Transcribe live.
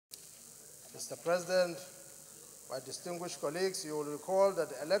Mr. President, my distinguished colleagues, you will recall that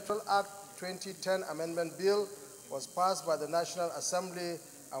the Electoral Act 2010 Amendment Bill was passed by the National Assembly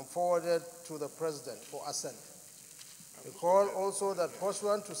and forwarded to the President for assent. Recall also that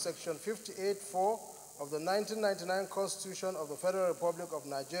pursuant to Section 58(4) of the 1999 Constitution of the Federal Republic of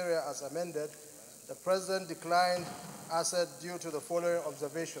Nigeria as amended, the President declined assent due to the following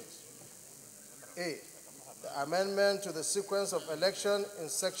observations. A. The amendment to the sequence of election in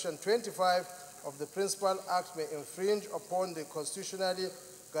Section 25 of the Principal Act may infringe upon the constitutionally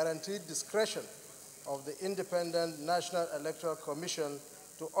guaranteed discretion of the Independent National Electoral Commission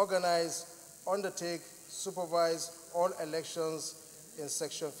to organize, undertake, supervise all elections in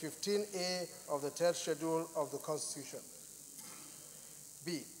Section 15A of the 3rd Schedule of the Constitution.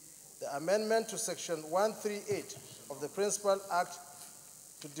 B. The amendment to Section 138 of the Principal Act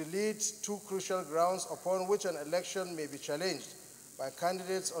to delete two crucial grounds upon which an election may be challenged by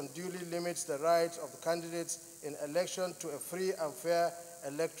candidates unduly limits the right of the candidates in election to a free and fair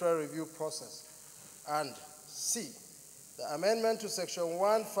electoral review process. And C. The amendment to Section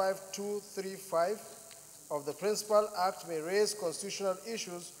 15235 of the Principal Act may raise constitutional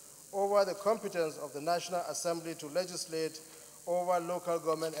issues over the competence of the National Assembly to legislate over local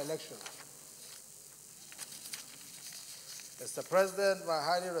government elections. Mr. President, my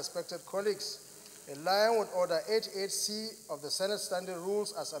highly respected colleagues, in line with Order 88C of the Senate Standing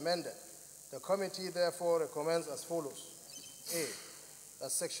Rules as amended, the committee therefore recommends as follows. A.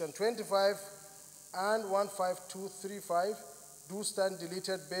 That Section 25 and 15235 do stand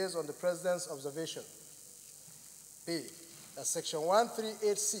deleted based on the President's observation. B. That Section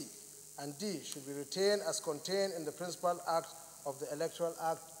 138C and D should be retained as contained in the Principal Act of the Electoral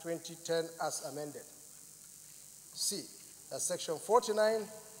Act 2010 as amended. C. That Section 49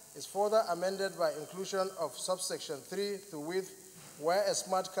 is further amended by inclusion of subsection 3 to wit, where a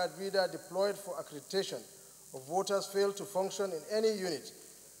smart card reader deployed for accreditation of voters failed to function in any unit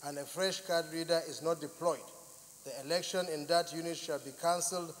and a fresh card reader is not deployed, the election in that unit shall be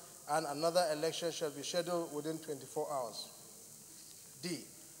cancelled and another election shall be scheduled within 24 hours. D.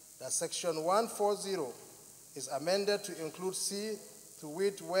 That Section 140 is amended to include C to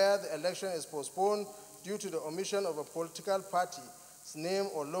wit, where the election is postponed due to the omission of a political party's name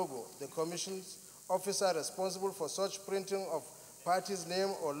or logo. The Commission's officer responsible for such printing of party's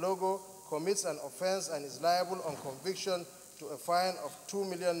name or logo commits an offense and is liable on conviction to a fine of 2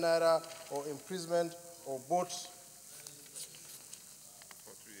 million naira or imprisonment or both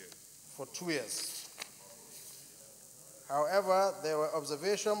for 2 years. However, there were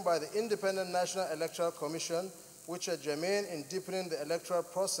observations by the Independent National Electoral Commission which are germane in deepening the electoral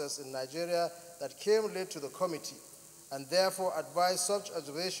process in Nigeria that came late to the committee, and therefore advised such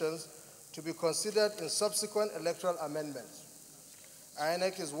observations to be considered in subsequent electoral amendments.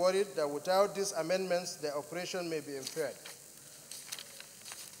 INEC is worried that without these amendments, their operation may be impaired.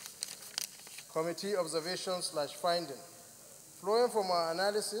 Committee observations/finding. Flowing from our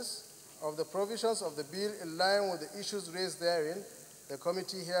analysis of the provisions of the bill in line with the issues raised therein, the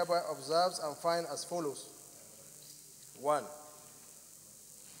committee hereby observes and finds as follows. 1.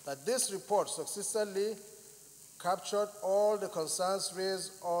 That this report successfully captured all the concerns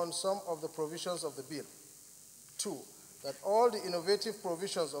raised on some of the provisions of the bill. 2. That all the innovative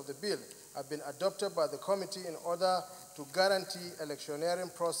provisions of the bill have been adopted by the committee in order to guarantee electioneering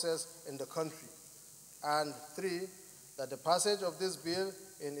process in the country. And 3. That the passage of this bill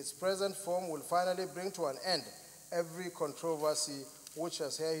in its present form will finally bring to an end every controversy which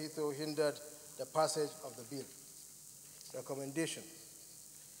has hitherto hindered the passage of the bill. Recommendation.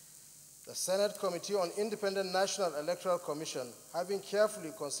 The Senate Committee on Independent National Electoral Commission, having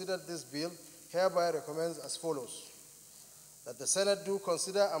carefully considered this bill, hereby recommends as follows. That the Senate do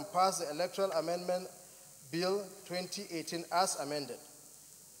consider and pass the Electoral Amendment Bill 2018 as amended.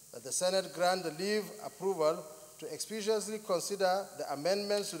 That the Senate grant the leave approval to expeditiously consider the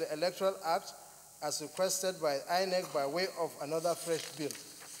amendments to the Electoral Act as requested by INEC by way of another fresh bill.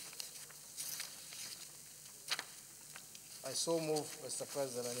 I so move, Mr.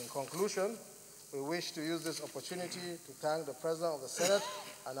 President. And in conclusion, we wish to use this opportunity to thank the President of the Senate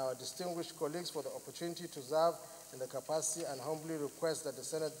and our distinguished colleagues for the opportunity to serve in the capacity and humbly request that the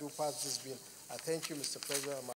Senate do pass this bill. I thank you, Mr. President.